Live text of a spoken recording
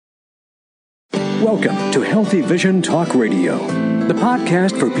Welcome to Healthy Vision Talk Radio, the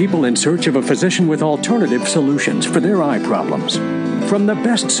podcast for people in search of a physician with alternative solutions for their eye problems. From the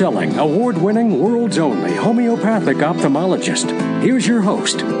best-selling, award-winning, world's only homeopathic ophthalmologist, here's your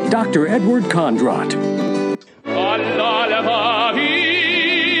host, Dr. Edward Kondrot.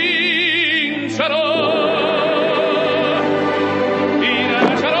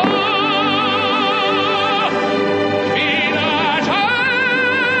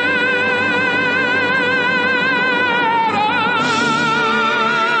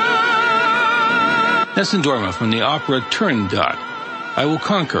 Nessun Dorma from the opera Turandot. I will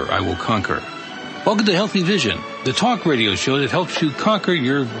conquer, I will conquer. Welcome to Healthy Vision, the talk radio show that helps you conquer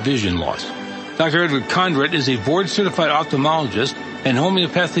your vision loss. Dr. Edward Kondrot is a board-certified ophthalmologist and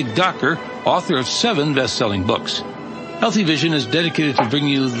homeopathic doctor, author of 7 best-selling books. Healthy Vision is dedicated to bring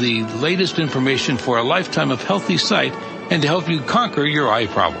you the latest information for a lifetime of healthy sight and to help you conquer your eye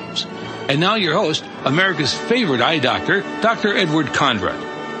problems. And now your host, America's favorite eye doctor, Dr. Edward Kondrot.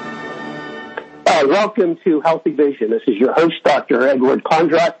 Welcome to Healthy Vision. This is your host, Dr. Edward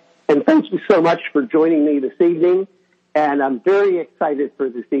Kondrot, and thank you so much for joining me this evening. And I'm very excited for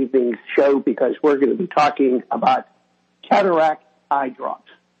this evening's show because we're going to be talking about cataract eye drops.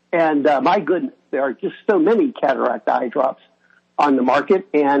 And my goodness, there are just so many cataract eye drops on the market,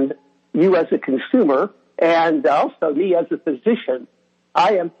 and you as a consumer, and also me as a physician,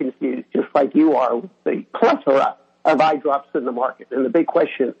 I am confused, just like you are, with the plethora of eye drops in the market. And the big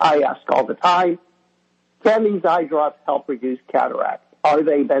question I ask all the time, can these eye drops help reduce cataract? Are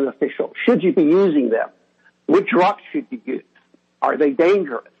they beneficial? Should you be using them? Which drops should you use? Are they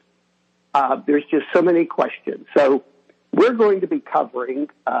dangerous? There's just so many questions. So we're going to be covering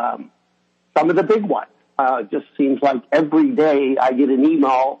some of the big ones. Just seems like every day I get an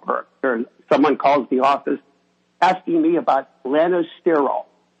email or someone calls the office asking me about Lanosterol.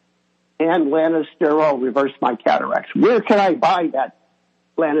 And Lanosterol reverse my cataracts. Where can I buy that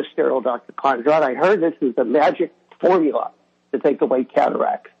Lanosterol, Dr. Kondrot? I heard this is the magic formula to take away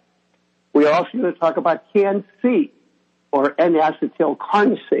cataracts. We are also going to talk about Can-C, or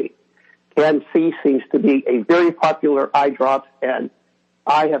N-acetyl-CoN-C. Can-C seems to be a very popular eye drop, and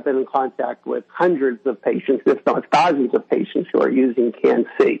I have been in contact with hundreds of patients, if not thousands of patients, who are using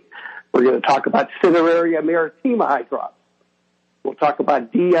Can-C. We're going to talk about Cineraria maritima eye drops. We'll talk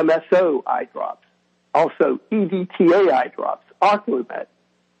about DMSO eye drops, also EDTA eye drops, Ocumed,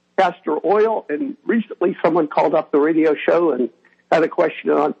 castor oil, and recently someone called up the radio show and had a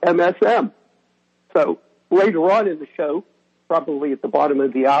question on MSM. So later on in the show, probably at the bottom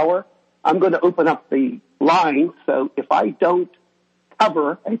of the hour, I'm going to open up the line. So if I don't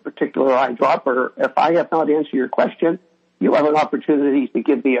cover a particular eye drop or if I have not answered your question, you'll have an opportunity to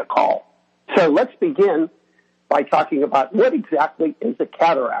give me a call. So let's begin by talking about what exactly is a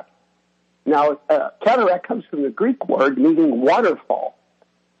cataract. Now, cataract comes from the Greek word meaning waterfall.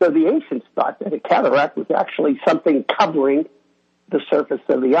 So the ancients thought that a cataract was actually something covering the surface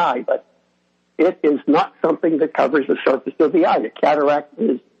of the eye, but it is not something that covers the surface of the eye. A cataract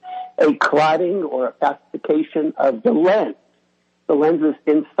is a clotting or a pacification of the lens. The lens is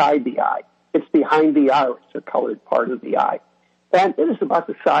inside the eye. It's behind the iris, the colored part of the eye. And it is about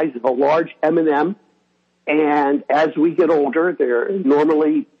the size of a large M&M. And as we get older, there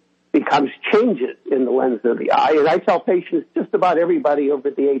normally becomes changes in the lens of the eye. And I tell patients just about everybody over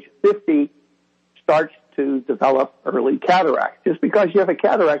the age of 50 starts to develop early cataract. Just because you have a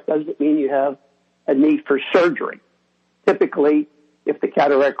cataract doesn't mean you have a need for surgery. Typically, if the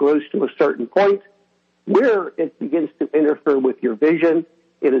cataract grows to a certain point where it begins to interfere with your vision,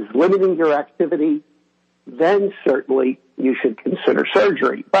 it is limiting your activity, then certainly you should consider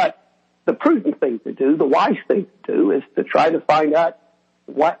surgery. But the prudent thing to do, the wise thing to do, is to try to find out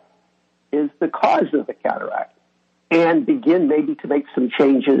what is the cause of the cataract and begin maybe to make some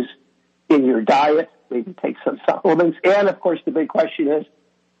changes in your diet, maybe take some supplements. And, of course, the big question is,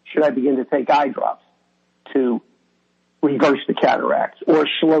 should I begin to take eye drops to reverse the cataracts or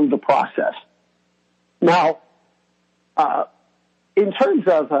slow the process? Now, in terms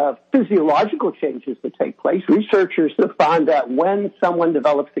of physiological changes that take place, researchers have found that when someone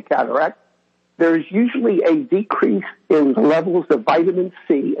develops a cataract, there's usually a decrease in the levels of vitamin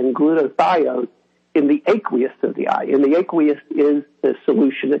C and glutathione in the aqueous of the eye. And the aqueous is the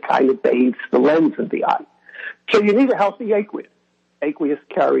solution that kind of bathes the lens of the eye. So you need a healthy aqueous. Aqueous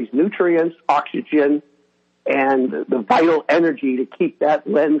carries nutrients, oxygen, and the vital energy to keep that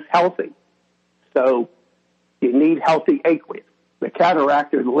lens healthy. So you need healthy aqueous. The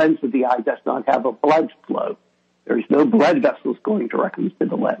cataract or the lens of the eye does not have a blood flow. There's no blood vessels going directly to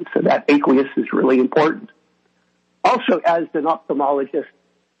the lens, so that aqueous is really important. Also, as an ophthalmologist,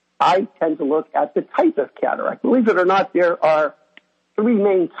 I tend to look at the type of cataract. Believe it or not, there are three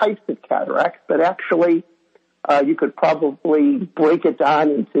main types of cataracts, but actually you could probably break it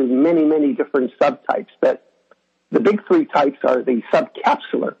down into many, many different subtypes. But the big three types are the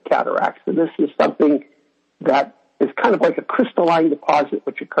subcapsular cataracts, and this is something that is kind of like a crystalline deposit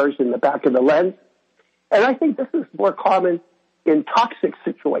which occurs in the back of the lens. And I think this is more common in toxic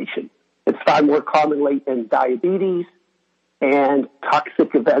situations. It's found more commonly in diabetes and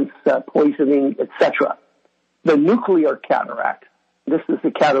toxic events, poisoning, etc. The nuclear cataract, this is the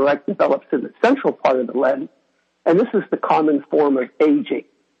cataract that develops in the central part of the lens, and this is the common form of aging.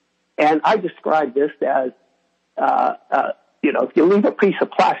 And I describe this as, if you leave a piece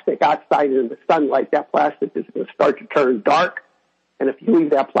of plastic outside in the sunlight, that plastic is going to start to turn dark. And if you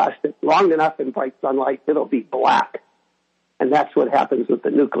leave that plastic long enough in bright sunlight, it'll be black. And that's what happens with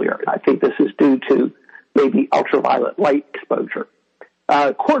the nuclear. And I think this is due to maybe ultraviolet light exposure.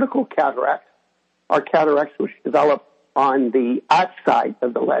 Cortical cataracts are cataracts which develop on the outside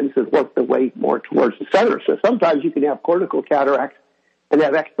of the lens and work their way more towards the center. So sometimes you can have cortical cataracts and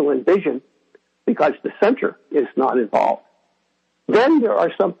have excellent vision because the center is not involved. Then there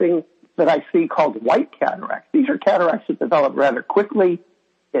are something that I see called white cataracts. These are cataracts that develop rather quickly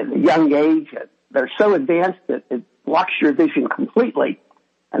at a young age. And they're so advanced that it blocks your vision completely.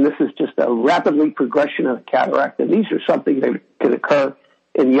 And this is just a rapidly progression of a cataract. And these are something that can occur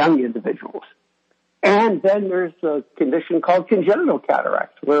in young individuals. And then there's a condition called congenital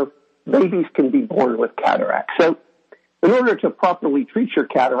cataracts, where babies can be born with cataracts. So in order to properly treat your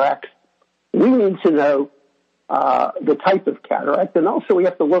cataracts, we need to know the type of cataract. And also we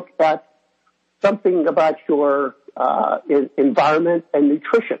have to look at something about your environment and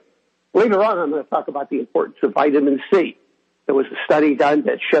nutrition. Later on, I'm going to talk about the importance of vitamin C. There was a study done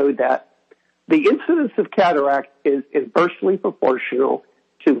that showed that the incidence of cataract is inversely proportional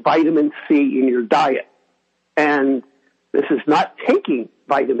to vitamin C in your diet. And this is not taking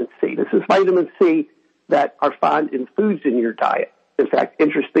vitamin C. This is vitamin C that are found in foods in your diet. In fact,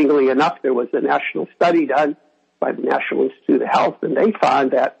 interestingly enough, there was a national study done by the National Institute of Health, and they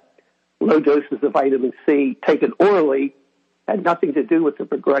found that low doses of vitamin C taken orally had nothing to do with the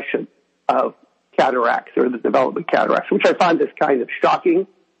progression of cataracts or the development of cataracts, which I find is kind of shocking.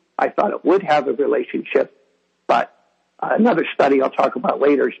 I thought it would have a relationship, but another study I'll talk about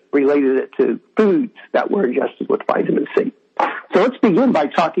later related it to foods that were ingested with vitamin C. So let's begin by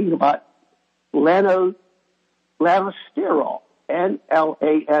talking about lanosterol, L-A-N-O-S-T-E-R-O-L.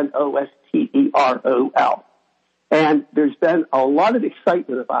 And there's been a lot of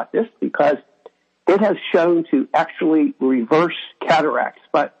excitement about this because it has shown to actually reverse cataracts.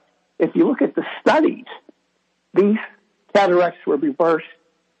 But if you look at the studies, these cataracts were reversed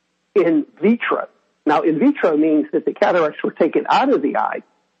in vitro. Now, in vitro means that the cataracts were taken out of the eye,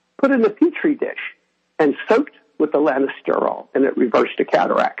 put in a petri dish, and soaked with the lanosterol, and it reversed the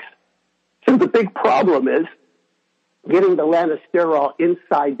cataracts. So the big problem is getting the lanosterol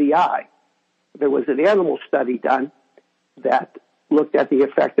inside the eye. There was an animal study done that looked at the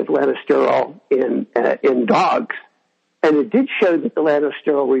effect of lanosterol in dogs, and it did show that the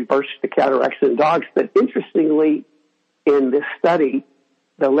lanosterol reversed the cataracts in dogs. But interestingly, in this study,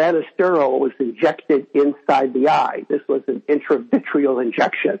 the lanosterol was injected inside the eye. This was an intravitreal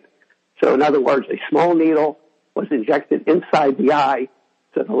injection. So in other words, a small needle was injected inside the eye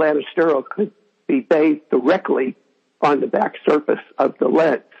so the lanosterol could be bathed directly on the back surface of the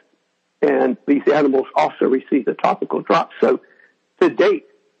lens. And these animals also received a topical drop. So to date,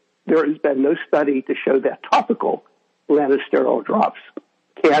 there has been no study to show that topical lanosterol drops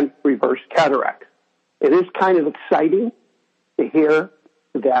can reverse cataracts. It is kind of exciting to hear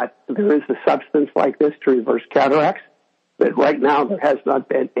that there is a substance like this to reverse cataracts, but right now there has not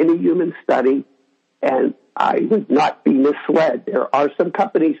been any human study, and I would not be misled. There are some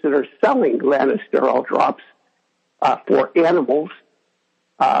companies that are selling lanosterol drops for animals,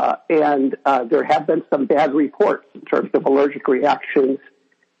 and there have been some bad reports in terms of allergic reactions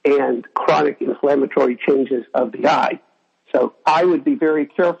and chronic inflammatory changes of the eye. So I would be very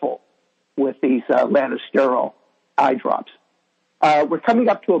careful with these lanosterol eye drops. We're coming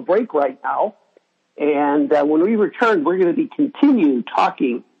up to a break right now, and when we return, we're going to be continue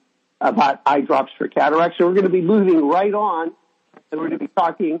talking about eye drops for cataracts. So we're going to be moving right on, and we're going to be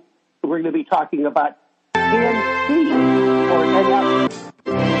talking about CAN-C or NF.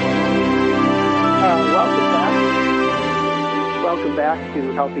 Welcome back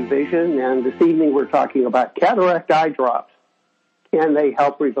to Healthy Vision, and this evening we're talking about cataract eye drops. Can they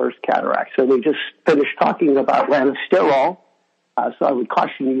help reverse cataracts? So we just finished talking about lanosterol. So I would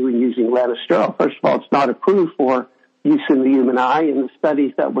caution you in using lanosterol. First of all, it's not approved for use in the human eye. In the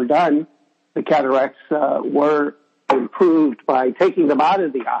studies that were done, the cataracts were improved by taking them out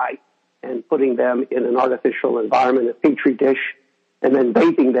of the eye and putting them in an artificial environment, a petri dish, and then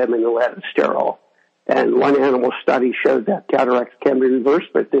bathing them in the lead sterol. And one animal study showed that cataracts can be reversed,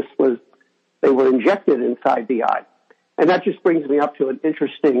 but they were injected inside the eye. And that just brings me up to an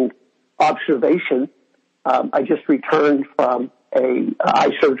interesting observation. I just returned from an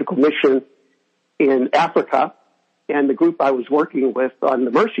eye surgical mission in Africa, and the group I was working with on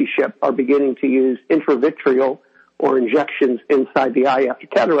the Mercy ship are beginning to use intravitreal or injections inside the eye after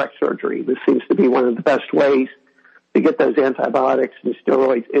cataract surgery. This seems to be one of the best ways to get those antibiotics and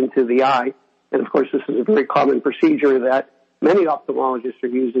steroids into the eye. And, of course, this is a very common procedure that many ophthalmologists are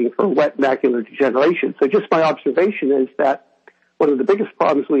using for wet macular degeneration. So just my observation is that one of the biggest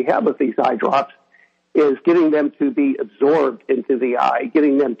problems we have with these eye drops is getting them to be absorbed into the eye,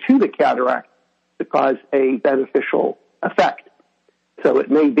 getting them to the cataract to cause a beneficial effect. So it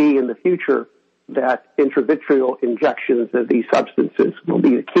may be in the future that intravitreal injections of these substances will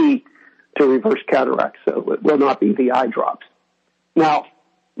be the key to reverse cataracts. So it will not be the eye drops. Now,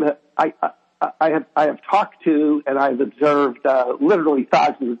 I have talked to and I've observed literally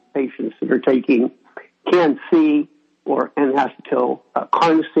thousands of patients that are taking Can-C or N-acetyl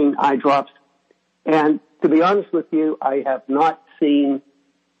carnosine eye drops. And to be honest with you, I have not seen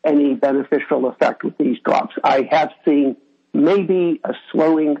any beneficial effect with these drops. I have seen maybe a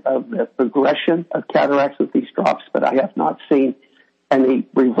slowing of the progression of cataracts with these drops, but I have not seen any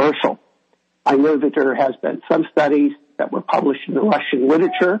reversal. I know that there has been some studies that were published in the Russian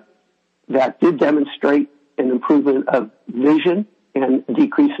literature that did demonstrate an improvement of vision and a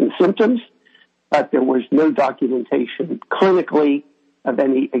decrease in symptoms, but there was no documentation clinically of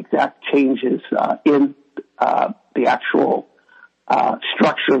any exact changes in the actual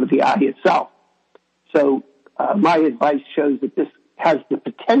structure of the eye itself. So my advice shows that this has the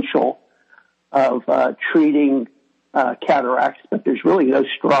potential of treating cataracts, but there's really no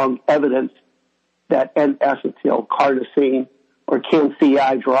strong evidence that N-acetyl carnosine or Can-C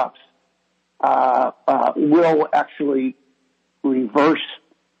eye drops will actually reverse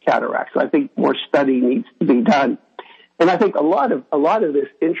cataracts. I think more study needs to be done. And I think a lot of this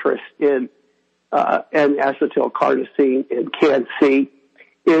interest in N-acetyl carnosine and Can-C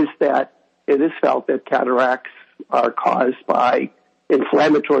is that it is felt that cataracts are caused by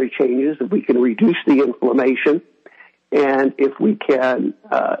inflammatory changes. If we can reduce the inflammation, and if we can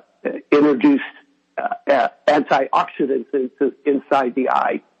introduce antioxidants inside the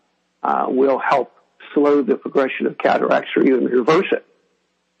eye, will help slow the progression of cataracts or even reverse it.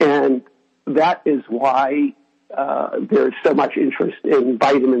 And that is why there's so much interest in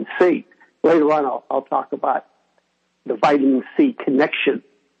vitamin C. Later on, I'll talk about the vitamin C connection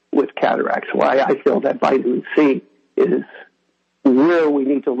with cataracts, why I feel that vitamin C is where we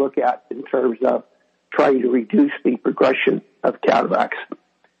need to look at in terms of trying to reduce the progression of cataracts.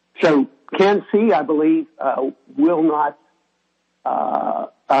 So Can-C, I believe, will not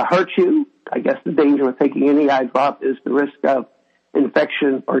hurt you. I guess the danger of taking any eye drop is the risk of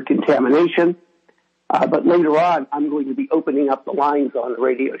infection or contamination. But later on, I'm going to be opening up the lines on the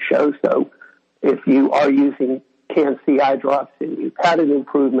radio show. So if you are using Can-C eye drops and you've had an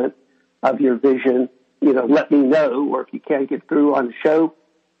improvement of your vision, let me know. Or if you can't get through on the show,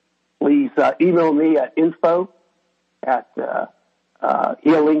 please email me at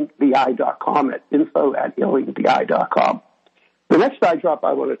info@healingtheeye.com, at info@healingtheeye.com. The next eye drop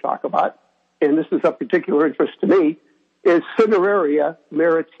I want to talk about, and this is of particular interest to me, is Cineraria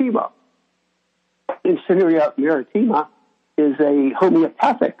maritima. And Cineraria maritima is a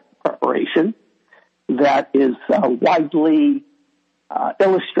homeopathic preparation that is widely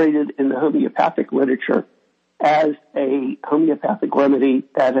illustrated in the homeopathic literature as a homeopathic remedy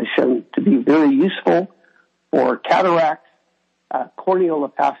that has shown to be very useful for cataracts, corneal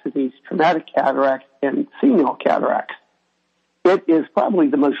opacities, traumatic cataracts, and senile cataracts. It is probably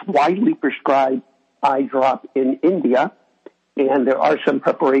the most widely prescribed eye drop in India, and there are some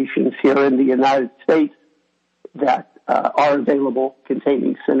preparations here in the United States that are available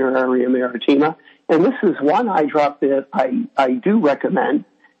containing Cineraria maritima. And this is one eye drop that I do recommend.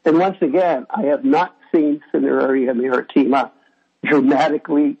 And once again, I have not seen Cineraria maritima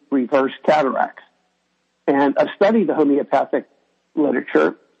dramatically reverse cataracts. And I've studied the homeopathic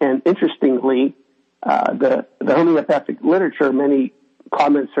literature, and interestingly, the homeopathic literature, many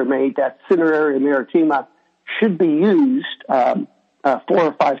comments are made that Cineraria maritima should be used 4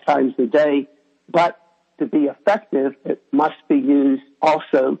 or 5 times a day, but to be effective, it must be used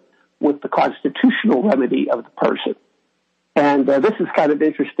also with the constitutional remedy of the person. And this is kind of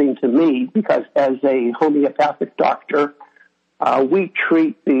interesting to me because as a homeopathic doctor, we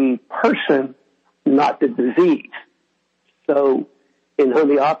treat the person, not the disease. So in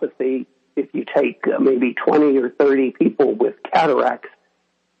homeopathy, if you take maybe 20 or 30 people with cataracts,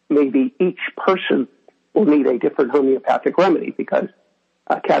 maybe each person will need a different homeopathic remedy because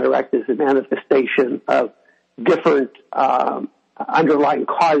cataract is a manifestation of different underlying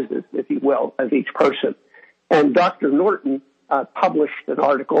causes, if you will, of each person. And Dr. Norton published an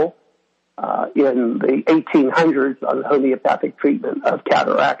article in the 1800s on the homeopathic treatment of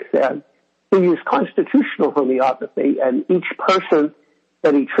cataracts, and he used constitutional homeopathy, and each person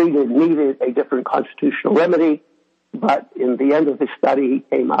that he treated needed a different constitutional remedy. But in the end of his study, he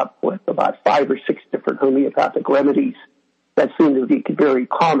came up with about 5 or 6 different homeopathic remedies that seem to be very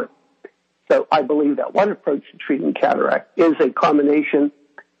common. So I believe that one approach to treating cataract is a combination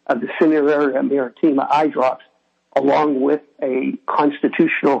of the Cineraria Maritima eye drops along with a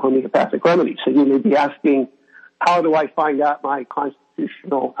constitutional homeopathic remedy. So you may be asking, how do I find out my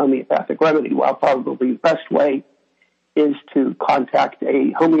constitutional homeopathic remedy? Well, probably the best way is to contact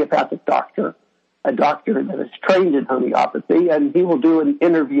a homeopathic doctor, a doctor that is trained in homeopathy, and he will do an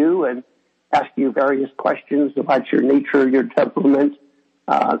interview and ask you various questions about your nature, your temperament,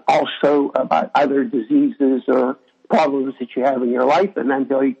 also about other diseases or problems that you have in your life, and then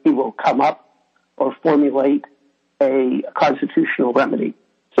he will come up or formulate a constitutional remedy.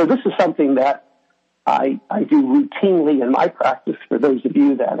 So this is something that I do routinely in my practice. For those of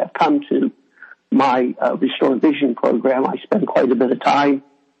you that have come to my Restore Vision program, I spend quite a bit of time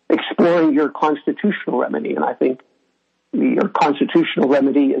exploring your constitutional remedy, and I think your constitutional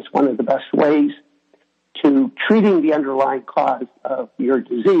remedy is one of the best ways to treating the underlying cause of your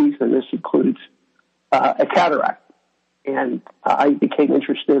disease, and this includes a cataract. And I became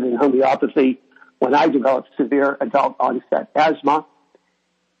interested in homeopathy when I developed severe adult onset asthma,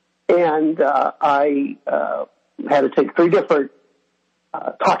 and I had to take 3 different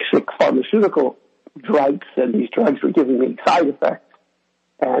toxic pharmaceutical drugs, and these drugs were giving me side effects.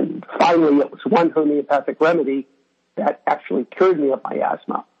 And finally, it was one homeopathic remedy that actually cured me of my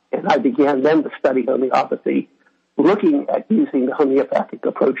asthma. And I began then to study homeopathy, looking at using the homeopathic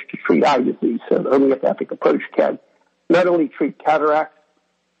approach to treat eye disease. So the homeopathic approach can not only treat cataracts,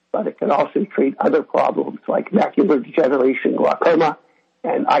 but it can also treat other problems like macular degeneration, glaucoma.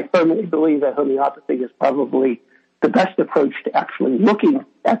 And I firmly believe that homeopathy is probably the best approach to actually looking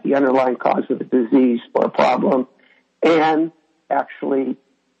at the underlying cause of the disease or problem and actually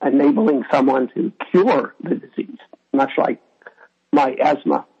enabling someone to cure the disease, much like my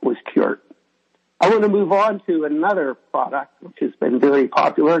asthma was cured. I want to move on to another product which has been very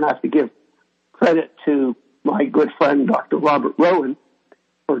popular, and I have to give credit to my good friend, Dr. Robert Rowan,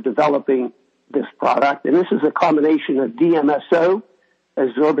 for developing this product. And this is a combination of DMSO,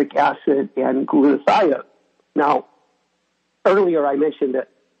 ascorbic acid, and glutathione. Now, earlier I mentioned that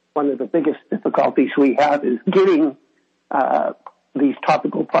one of the biggest difficulties we have is getting these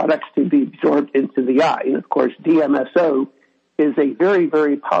topical products to be absorbed into the eye. And of course, DMSO is a very,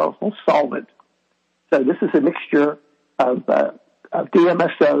 very powerful solvent. So this is a mixture of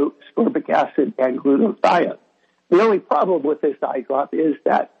DMSO, ascorbic acid, and glutathione. The only problem with this eye drop is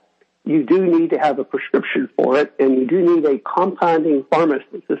that you do need to have a prescription for it, and you do need a compounding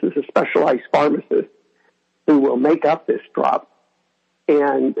pharmacist. This is a specialized pharmacist who will make up this drop.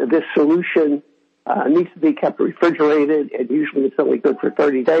 And this solution needs to be kept refrigerated, and usually it's only good for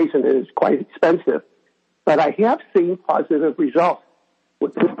 30 days, and it is quite expensive. But I have seen positive results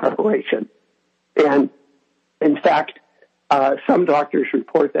with this preparation. And in fact, some doctors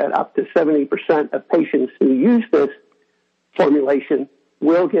report that up to 70% of patients who use this formulation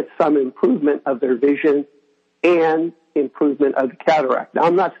will get some improvement of their vision and improvement of the cataract. Now,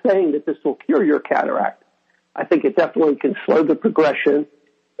 I'm not saying that this will cure your cataract. I think it definitely can slow the progression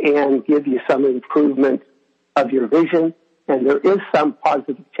and give you some improvement of your vision. And there is some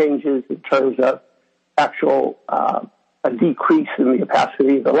positive changes in terms of actual a decrease in the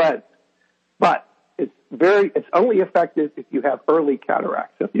opacity of the lens. But it's only effective if you have early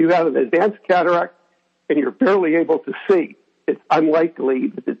cataract. So if you have an advanced cataract and you're barely able to see, it's unlikely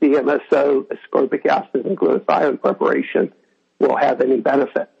that the DMSO, ascorbic acid, and glutathione preparation will have any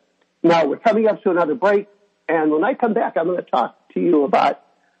benefit. Now, we're coming up to another break, and when I come back, I'm going to talk to you about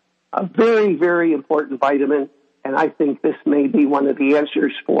a very, very important vitamin, and I think this may be one of the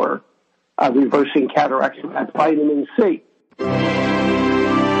answers for reversing cataracts, and that's vitamin C.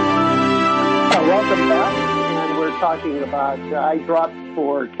 Welcome back, and we're talking about eye drops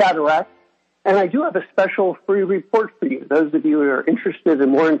for cataract. And I do have a special free report for you. Those of you who are interested in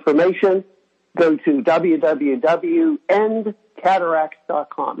more information, go to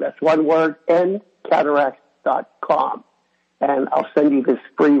www.endcataracts.com. That's one word, endcataracts.com. And I'll send you this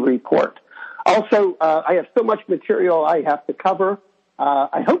free report. Also, I have so much material I have to cover.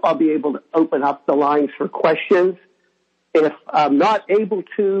 I hope I'll be able to open up the lines for questions. If I'm not able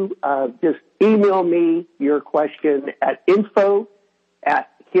to, just email me your question at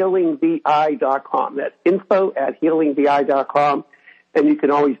info@healingvi.com. That's info@healingvi.com. And you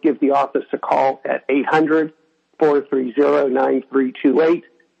can always give the office a call at 800-430-9328.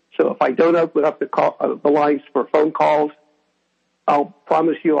 So if I don't open up the lines for phone calls, I'll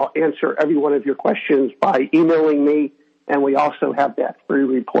promise you I'll answer every one of your questions by emailing me, and we also have that free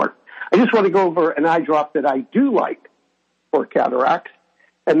report. I just want to go over an eye drop that I do like for cataracts,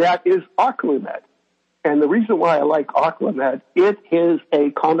 and that is Oclumed. And the reason why I like Oclumed, it is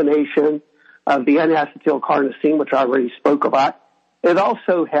a combination of the N-acetylcarnosine, which I already spoke about. It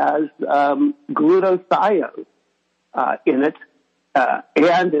also has glutathione in it,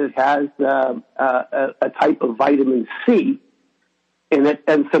 and it has a type of vitamin C in it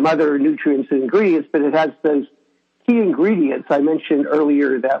and some other nutrients and ingredients, but it has those key ingredients. I mentioned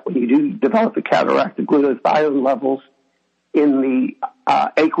earlier that when you do develop a cataract, the glutathione levels in the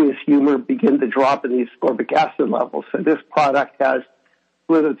aqueous humor begin to drop in the ascorbic acid levels. So this product has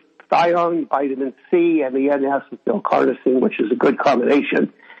glutathione, vitamin C, and the N-acetylcarnosine, which is a good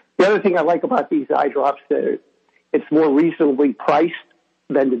combination. The other thing I like about these eye drops is it's more reasonably priced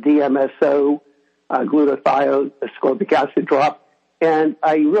than the DMSO glutathione ascorbic acid drop. And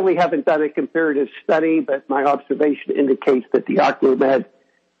I really haven't done a comparative study, but my observation indicates that the Oclumed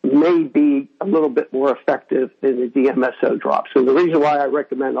may be a little bit more effective than the DMSO drop. So the reason why I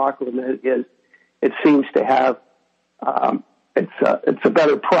recommend Oclumed is it seems to have it's a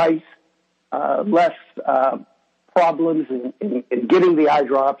better price, less problems in getting the eye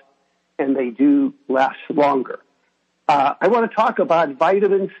drops, and they do last longer. I want to talk about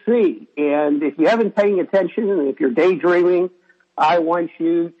vitamin C, and if you haven't paying attention, and if you're daydreaming, I want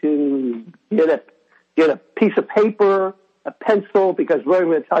you to get a piece of paper, a pencil, because what I'm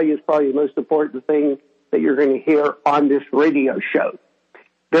going to tell you is probably the most important thing that you're going to hear on this radio show.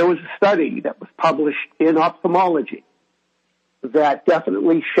 There was a study that was published in Ophthalmology that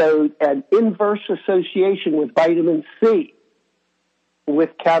definitely showed an inverse association with vitamin C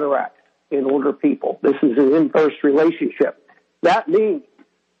with cataracts in older people. This is an inverse relationship. That means,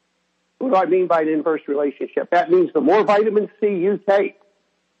 what do I mean by an inverse relationship? That means the more vitamin C you take,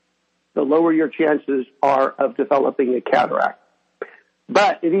 the lower your chances are of developing a cataract.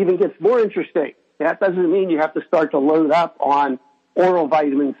 But it even gets more interesting. That doesn't mean you have to start to load up on oral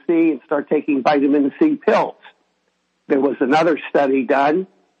vitamin C and start taking vitamin C pills. There was another study done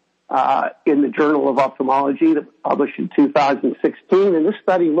in the Journal of Ophthalmology that was published in 2016, and this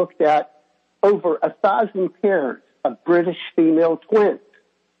study looked at over 1,000 pairs of British female twins.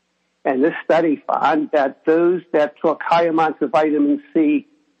 And this study found that those that took high amounts of vitamin C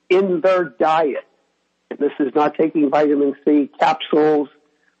in their diet, and this is not taking vitamin C capsules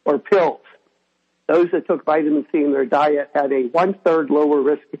or pills, those that took vitamin C in their diet had a 1/3 lower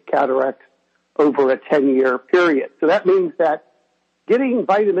risk of cataracts over a 10-year period. So that means that getting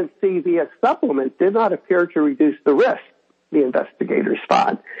vitamin C via supplement did not appear to reduce the risk, the investigators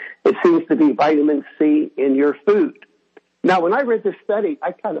found. It seems to be vitamin C in your food. Now, when I read this study,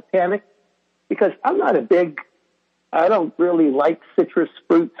 I kind of panicked because I don't really like citrus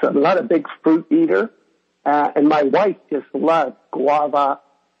fruits. I'm not a big fruit eater. And my wife just loves guava,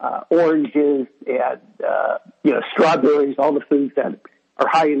 oranges, and, strawberries, all the foods that are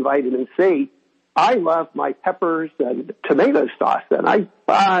high in vitamin C. I love my peppers and tomato sauce, and I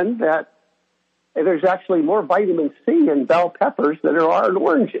find that there's actually more vitamin C in bell peppers than there are in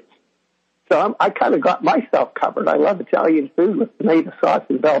oranges. So I kind of got myself covered. I love Italian food with tomato sauce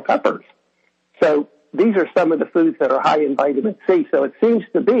and bell peppers. So these are some of the foods that are high in vitamin C. So it seems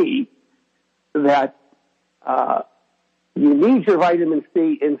to be that you need your vitamin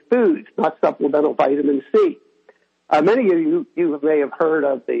C in foods, not supplemental vitamin C. Many of you may have heard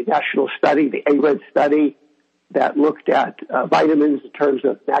of the national study, the ARED study, that looked at vitamins in terms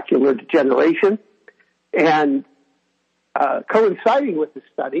of macular degeneration. And coinciding with the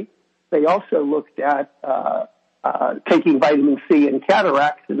study, they also looked at taking vitamin C in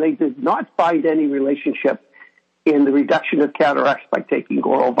cataracts, and they did not find any relationship in the reduction of cataracts by taking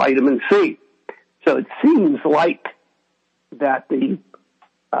oral vitamin C. So it seems like that the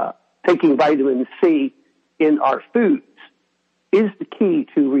taking vitamin C in our foods is the key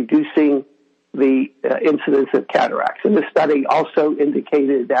to reducing the incidence of cataracts. And the study also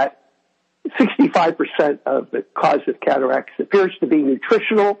indicated that 65% of the cause of cataracts appears to be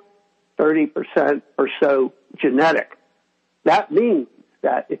nutritional, 30% or so genetic. That means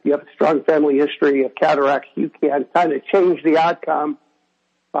that if you have a strong family history of cataracts, you can kind of change the outcome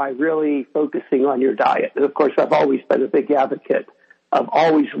by really focusing on your diet. And of course, I've always been a big advocate of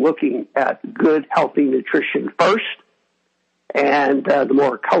always looking at good, healthy nutrition first, and the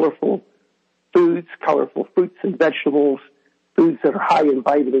more colorful foods, colorful fruits and vegetables, foods that are high in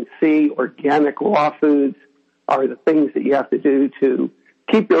vitamin C, organic raw foods are the things that you have to do to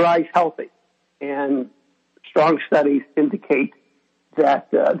keep your eyes healthy. And strong studies indicate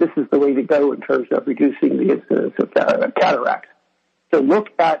that this is the way to go in terms of reducing the incidence of cataracts. So look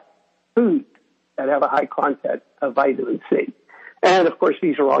at foods that have a high content of vitamin C. And, of course,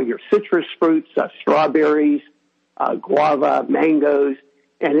 these are all your citrus fruits, strawberries, guava, mangoes,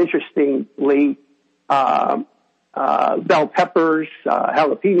 and interestingly, bell peppers,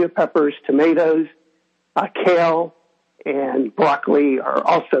 jalapeno peppers, tomatoes, kale, and broccoli are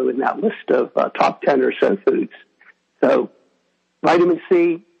also in that list of top 10 or so foods. So vitamin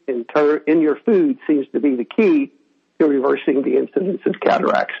C in your food seems to be the key to reversing the incidence of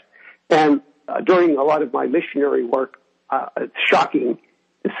cataracts. And during a lot of my missionary work, it's shocking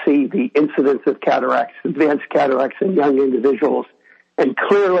to see the incidence of cataracts, advanced cataracts in young individuals. And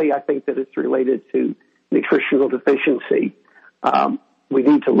clearly, I think that it's related to nutritional deficiency. We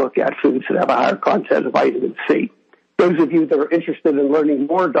need to look at foods that have a higher content of vitamin C. Those of you that are interested in learning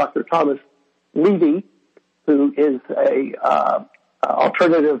more, Dr. Thomas Levy, who is a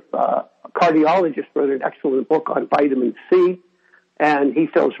alternative cardiologist, wrote an excellent book on vitamin C, and he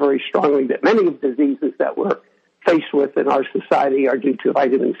feels very strongly that many of the diseases that we're faced with in our society are due to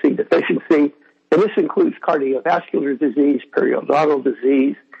vitamin C deficiency, and this includes cardiovascular disease, periodontal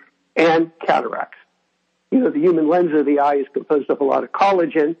disease, and cataracts. You know, the human lens of the eye is composed of a lot of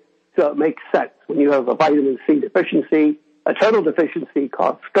collagen, so it makes sense. When you have a vitamin C deficiency, a total deficiency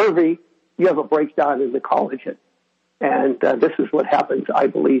called scurvy, you have a breakdown in the collagen. And this is what happens, I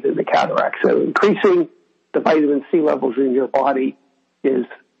believe, in the cataracts. So increasing the vitamin C levels in your body is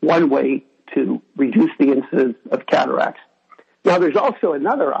one way to reduce the incidence of cataracts. Now, there's also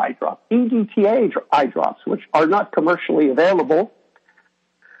another eye drop, EDTA eye drops, which are not commercially available.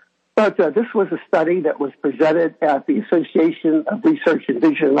 But this was a study that was presented at the Association of Research in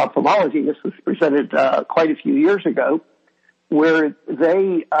Vision and Ophthalmology. This was presented quite a few years ago, where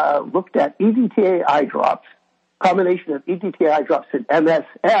they looked at EDTA eye drops, combination of EDTA eye drops and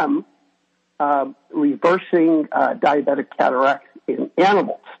MSM, reversing diabetic cataracts in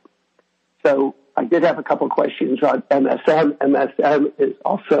animals. So I did have a couple of questions on MSM. MSM is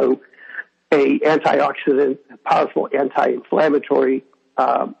also a antioxidant, powerful anti-inflammatory,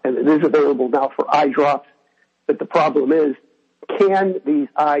 and it is available now for eye drops. But the problem is, can these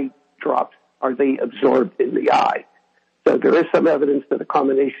eye drops, are they absorbed in the eye? So there is some evidence that a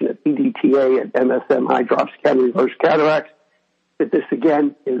combination of EDTA and MSM eye drops can reverse cataracts. But this,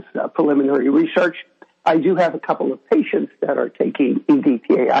 again, is preliminary research. I do have a couple of patients that are taking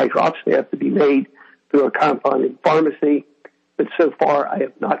EDTA eye drops. They have to be made through a compounding pharmacy. But so far, I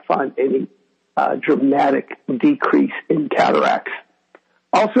have not found any dramatic decrease in cataracts.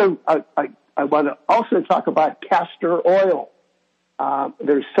 Also, I want to also talk about castor oil.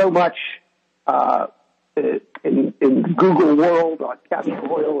 There's so much in the Google world on castor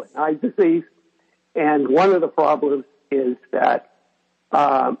oil and eye disease. And one of the problems is that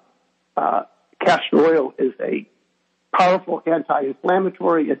castor oil is a powerful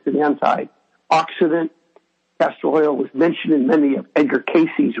anti-inflammatory. It's an antioxidant. Castor oil was mentioned in many of Edgar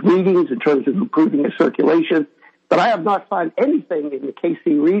Casey's readings in terms of improving the circulation. But I have not found anything in the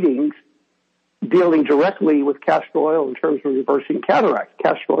Casey readings dealing directly with castor oil in terms of reversing cataracts.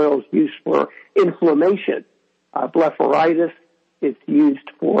 Castor oil is used for inflammation, blepharitis. It's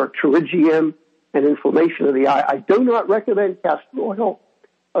used for pterygium and inflammation of the eye. I do not recommend castor oil,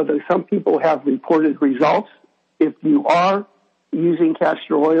 although some people have reported results. If you are using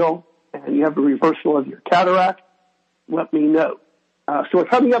castor oil and you have a reversal of your cataract, let me know. So we're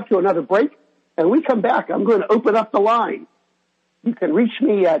coming up to another break. And when we come back, I'm going to open up the line. You can reach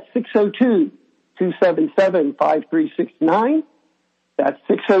me at 602-277-5369. That's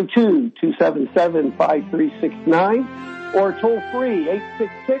 602-277-5369. Or toll free,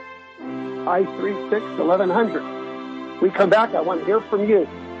 866-536-1100. When we come back, I want to hear from you.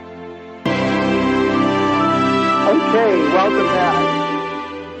 Okay, welcome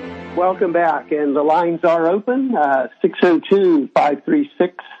back. Welcome back. And the lines are open,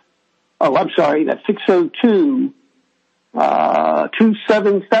 602-536. Oh, I'm sorry, that's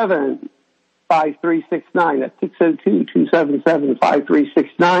 602-277-5369. That's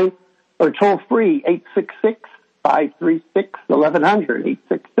 602-277-5369. Or toll free, 866-1100,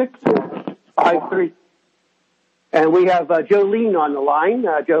 866-53. And we have Jolene on the line.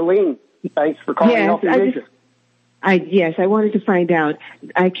 Jolene, thanks for calling Healthy Vision. Yes, I wanted to find out.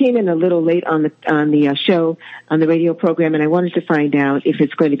 I came in a little late on the show, on the radio program, and I wanted to find out if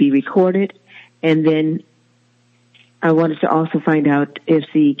it's going to be recorded. And then I wanted to also find out if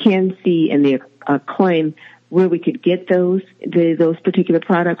the Can-C and the Acclaim, where we could get those particular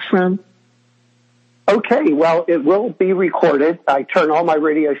products from. Okay, well, it will be recorded. I turn all my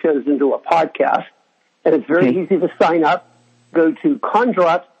radio shows into a podcast, and it's very easy to sign up. Go to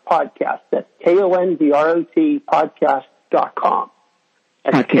Condrot Podcast. That's KONDROT podcast.com.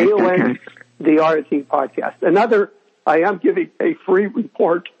 That's KONDROT podcast. I am giving a free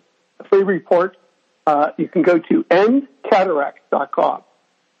report. You can go to endcataracts.com.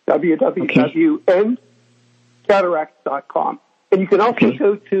 www.endcataracts.com. And you can also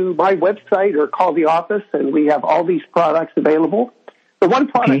go to my website or call the office, and we have all these products available. The one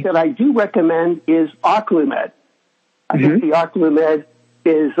product that I do recommend is Oclumed. I think the Oclumed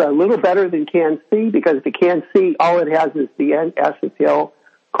is a little better than Can-C because the Can-C, all it has is the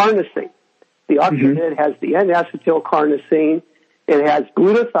N-acetylcarnosine. The Oclumed has the N-acetylcarnosine, it has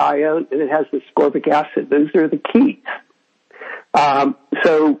glutathione, and it has ascorbic acid. Those are the keys.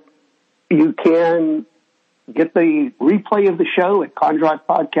 So you can get the replay of the show at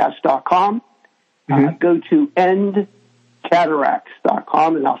condrotpodcast.com. Go to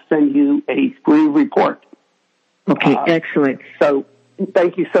endcataracts.com, and I'll send you a free report. Okay, excellent. So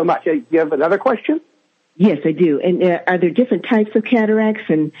thank you so much. You have another question? Yes, I do. And are there different types of cataracts?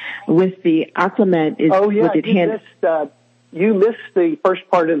 And with the Oclumed, you missed the first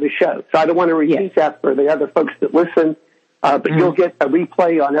part of the show, so I don't want to repeat that for the other folks that listen. But you'll get a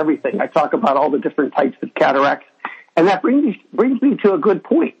replay on everything. I talk about all the different types of cataracts. And that brings me to a good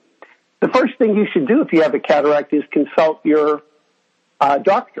point. The first thing you should do if you have a cataract is consult your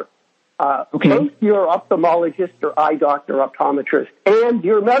doctor. Both your ophthalmologist or eye doctor, optometrist, and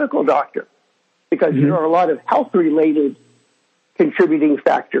your medical doctor, because there are a lot of health-related contributing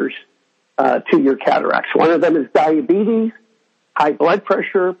factors to your cataracts. One of them is diabetes, high blood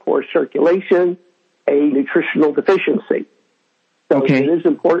pressure, poor circulation, a nutritional deficiency. So it is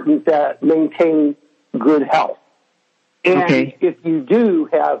important to maintain good health. And if you do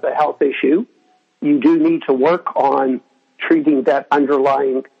have a health issue, you do need to work on treating that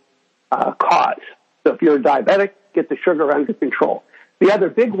underlying cause. So if you're a diabetic, get the sugar under control. The other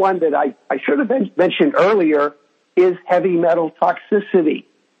big one that I should have mentioned earlier is heavy metal toxicity.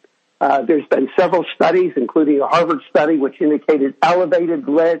 There's been several studies, including a Harvard study, which indicated elevated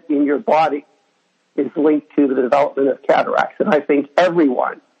lead in your body is linked to the development of cataracts. And I think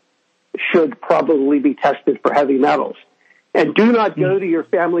everyone should probably be tested for heavy metals. And do not go to your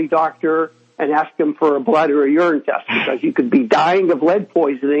family doctor and ask them for a blood or a urine test, because you could be dying of lead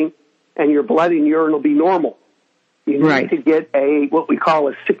poisoning and your blood and urine will be normal. You need to get what we call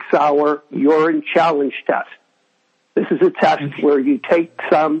a 6-hour urine challenge test. This is a test where you take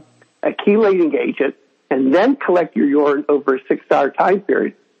a chelating agent and then collect your urine over a 6-hour time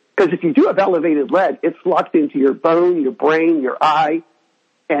period. Because if you do have elevated lead, it's locked into your bone, your brain, your eye,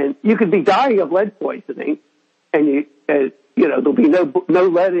 and you could be dying of lead poisoning, and there'll be no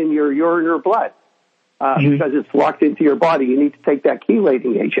lead in your urine or blood because it's locked into your body. You need to take that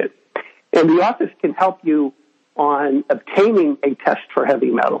chelating agent, and the office can help you on obtaining a test for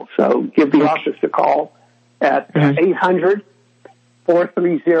heavy metals. So give the office a call at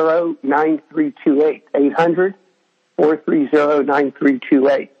 800-430-9328.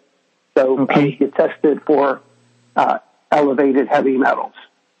 800-430-9328. So get tested for elevated heavy metals.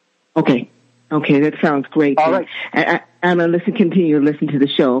 Okay, that sounds great. All right. I'm going to continue to listen to the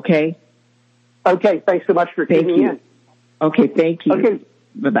show, okay? Okay, thanks so much for tuning in. Okay, thank you. Okay.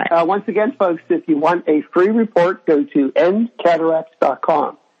 Bye-bye. Once again, folks, if you want a free report, go to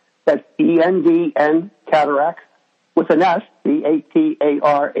endcataracts.com. That's END cataracts with an S,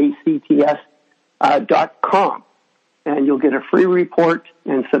 CATARACTS.com. And you'll get a free report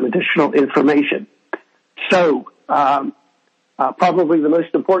and some additional information. So, probably the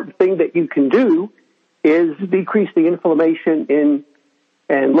most important thing that you can do is decrease the inflammation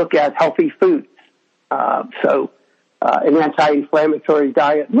and look at healthy foods. An anti-inflammatory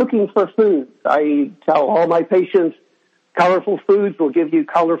diet, looking for foods. I tell all my patients, colorful foods will give you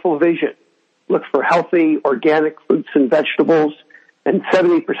colorful vision. Look for healthy, organic fruits and vegetables, and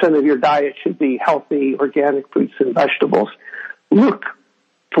 70% of your diet should be healthy, organic fruits and vegetables. Look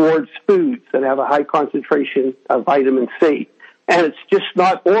towards foods that have a high concentration of vitamin C. And it's just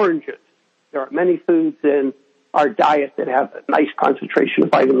not oranges. There are many foods in our diet that have a nice concentration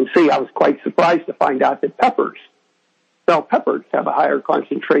of vitamin C. I was quite surprised to find out that peppers bell peppers have a higher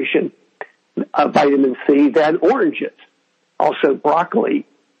concentration of vitamin C than oranges. Also, broccoli,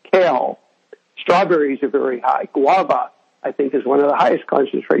 kale, strawberries are very high. Guava, I think, is one of the highest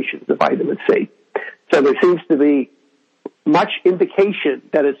concentrations of vitamin C. So there seems to be much indication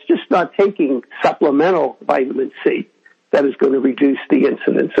that it's just not taking supplemental vitamin C that is going to reduce the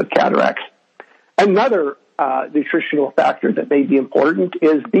incidence of cataracts. Another nutritional factor that may be important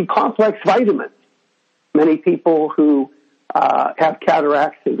is B-complex vitamins. Many people who have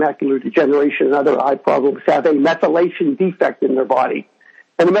cataracts and macular degeneration and other eye problems have a methylation defect in their body.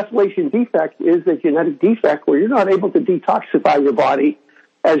 And a methylation defect is a genetic defect where you're not able to detoxify your body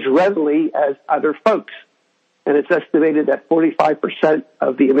as readily as other folks. And it's estimated that 45%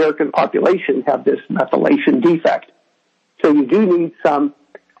 of the American population have this methylation defect. So you do need some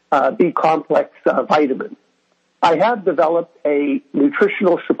B-complex vitamins. I have developed a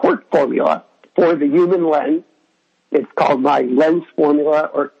nutritional support formula for the human lens. It's called my lens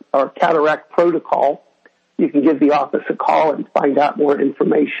formula or cataract protocol. You can give the office a call and find out more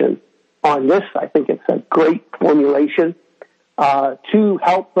information on this. I think it's a great formulation to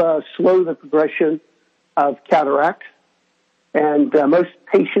help slow the progression of cataracts. And most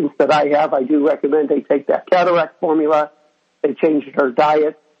patients that I have, I do recommend they take that cataract formula. They change their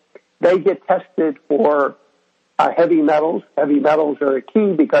diet. They get tested for heavy metals. Heavy metals are a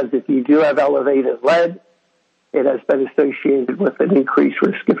key because if you do have elevated lead, it has been associated with an increased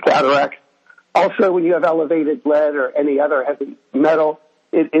risk of cataracts. Also, when you have elevated lead or any other heavy metal,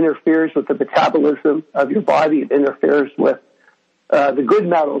 it interferes with the metabolism of your body. It interferes with the good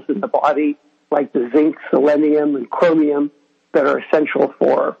metals in the body, like the zinc, selenium, and chromium that are essential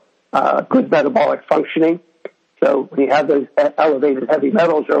for good metabolic functioning. So when you have those elevated heavy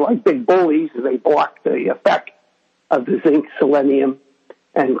metals, they're like big bullies, and they block the effect of the zinc, selenium,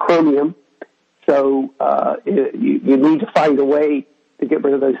 and chromium. So you need to find a way to get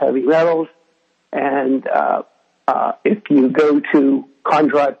rid of those heavy metals. And if you go to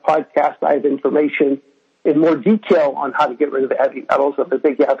Condrot Podcast, I have information in more detail on how to get rid of the heavy metals. I'm a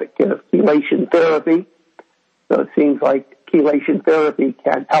big advocate of chelation therapy. So it seems like chelation therapy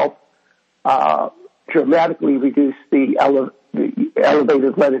can help dramatically reduce the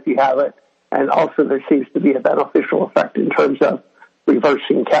elevated lead if you have it. And also there seems to be a beneficial effect in terms of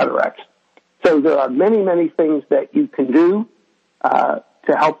reversing cataracts. So there are many, many things that you can do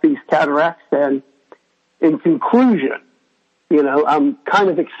to help these cataracts. And in conclusion, I'm kind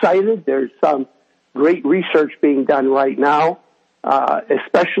of excited. There's some great research being done right now,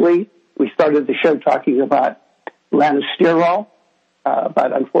 especially we started the show talking about lanosterol,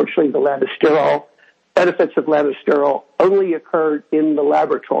 but unfortunately the benefits of lanosterol only occurred in the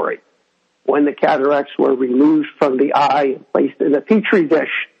laboratory when the cataracts were removed from the eye and placed in a petri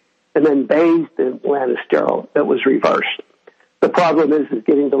dish and then bathed in lanosterol that was reversed. The problem is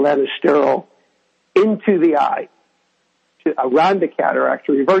getting the lanosterol into the eye, around the cataract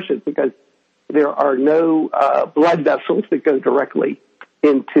to reverse it, because there are no blood vessels that go directly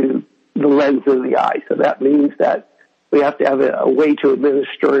into the lens of the eye. So that means that we have to have a way to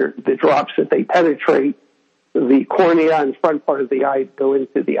administer the drops that they penetrate the cornea and front part of the eye, go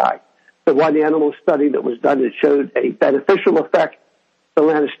into the eye. The one animal study that was done that showed a beneficial effect, the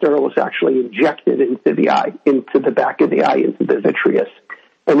lanosterol was actually injected into the eye, into the back of the eye, into the vitreous,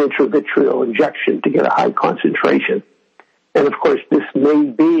 an intravitreal injection to get a high concentration. And of course, this may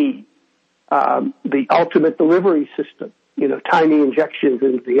be the ultimate delivery system, tiny injections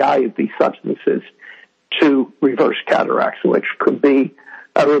into the eye of these substances to reverse cataracts, which could be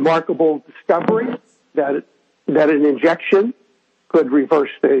a remarkable discovery that an injection could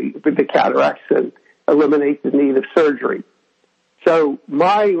reverse the cataracts and eliminate the need of surgery. So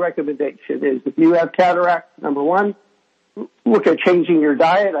my recommendation is if you have cataracts, number one, look at changing your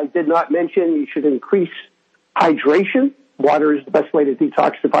diet. I did not mention you should increase hydration. Water is the best way to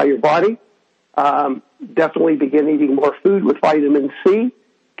detoxify your body. Definitely begin eating more food with vitamin C.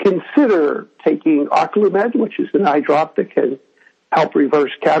 Consider taking Oclumed, which is an eye drop that can help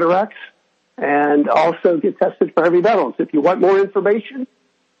reverse cataracts, and also get tested for heavy metals. If you want more information,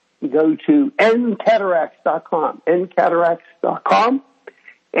 you go to ncataracts.com, ncataracts.com,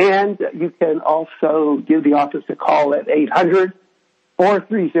 and you can also give the office a call at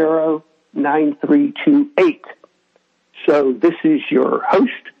 800-430-9328. So this is your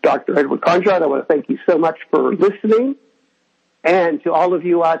host, Dr. Edward Condrot. I want to thank you so much for listening. And to all of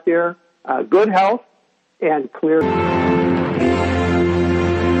you out there, good health and clear.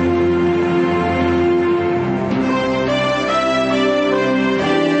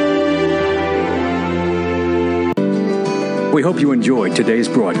 We hope you enjoyed today's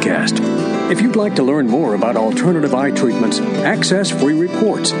broadcast. If you'd like to learn more about alternative eye treatments, access free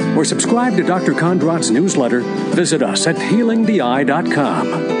reports, or subscribe to Dr. Kondrat's newsletter, visit us at healingtheeye.com.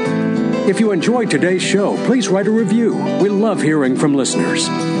 If you enjoyed today's show, please write a review. We love hearing from listeners.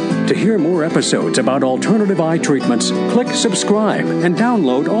 To hear more episodes about alternative eye treatments, click subscribe and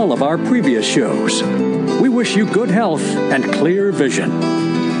download all of our previous shows. We wish you good health and clear vision.